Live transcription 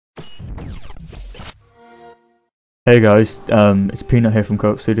Hey guys, it's Peanut here from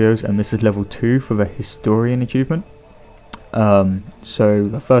Co-op Studios, and this is level 2 for the Historian achievement. So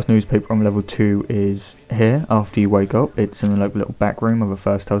the first newspaper on level 2 is here after you wake up. It's in the little back room of the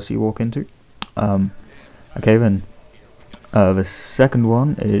first house you walk into. Okay then, the second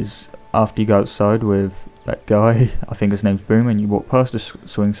one is after you go outside with that guy, I think his name's Boom, and you walk past the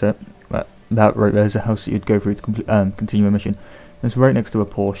swing set. That right there is a house that you'd go through to continue a mission. It's right next to a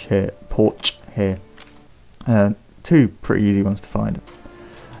porch here. Two pretty easy ones to find.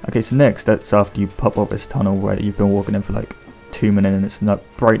 Okay, so next, that's after you pop up this tunnel where you've been walking in for like 2 minutes and it's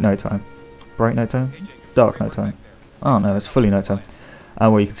bright nighttime. Bright nighttime? Dark nighttime. Oh no, it's fully nighttime.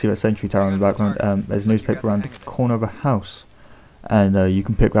 Where you can see that sentry tower in the background. There's a newspaper around the corner of a house, and you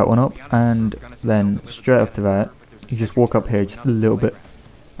can pick that one up, and then straight after that you just walk up here just a little bit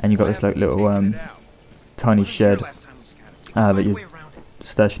and you got this like little tiny shed that you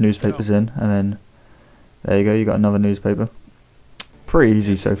stash newspapers in, and then there you go, you got another newspaper. Pretty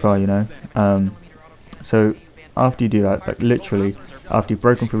easy so far, you know. So after you do that, like literally after you've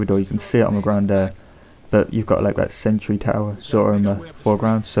broken through the door, you can see it on the ground there, but you've got like that sentry tower sort of in the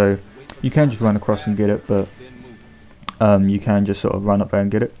foreground, so you can just run across and get it, but you can just sort of run up there and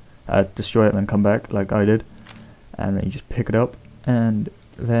get it, destroy it and then come back like I did, and then you just pick it up and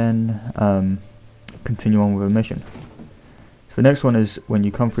then continue on with the mission. So the next one is when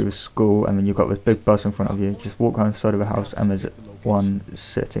you come through the school and then you've got this big bus in front of you. Just walk around the side of the house and there's one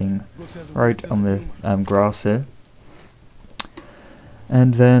sitting right on the grass here.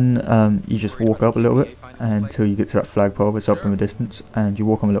 And then you just walk up a little bit until you get to that flagpole that's up in the distance, and you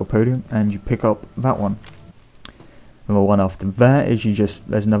walk on a little podium and you pick up that one. And the one after that is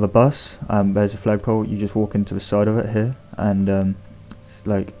there's another bus, there's a flagpole, you just walk into the side of it here, and it's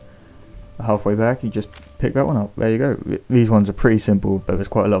like halfway back, you just pick that one up. There you go. These ones are pretty simple, but there's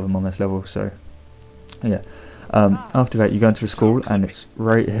quite a lot of them on this level, so yeah. After that you go into the school and it's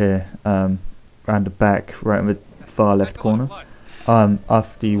right here, round the back, right in the far left corner.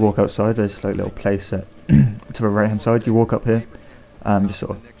 After you walk outside, there's like a little place set to the right hand side. You walk up here, just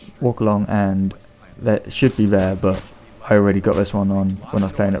sort of walk along, and that should be there, but I already got this one on when I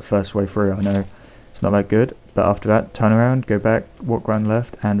was playing it first way through. I know it's not that good, but after that, turn around, go back, walk around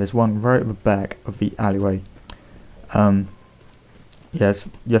left, and there's one right at the back of the alleyway. Yes,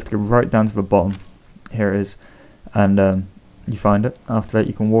 you have to go right down to the bottom. Here it is, and you find it. After that,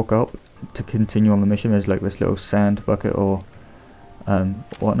 you can walk up to continue on the mission. There's like this little sand bucket or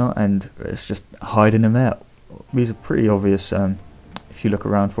whatnot, and it's just hiding in there. These are pretty obvious if you look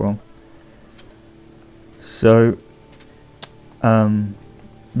around for them. So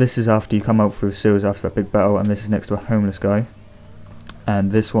this is after you come out through the sewers after that big battle, and this is next to a homeless guy.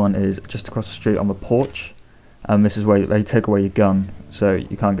 And this one is just across the street on the porch. This is where they take away your gun, so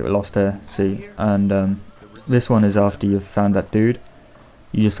you can't get lost there, see. And this one is after you've found that dude.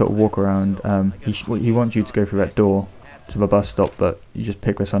 You just sort of walk around. He wants you to go through that door to the bus stop, but you just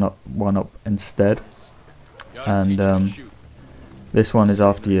pick this one up instead. And this one is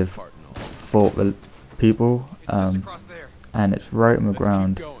after you've fought the people, and it's right on the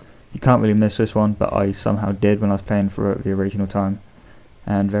ground. You can't really miss this one, but I somehow did when I was playing for it the original time,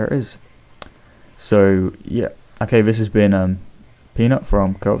 and there it is. So yeah, okay, this has been Peanut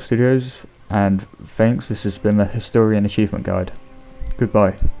from Co-op Studios, and thanks. This has been the Historian Achievement Guide.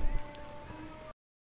 Goodbye.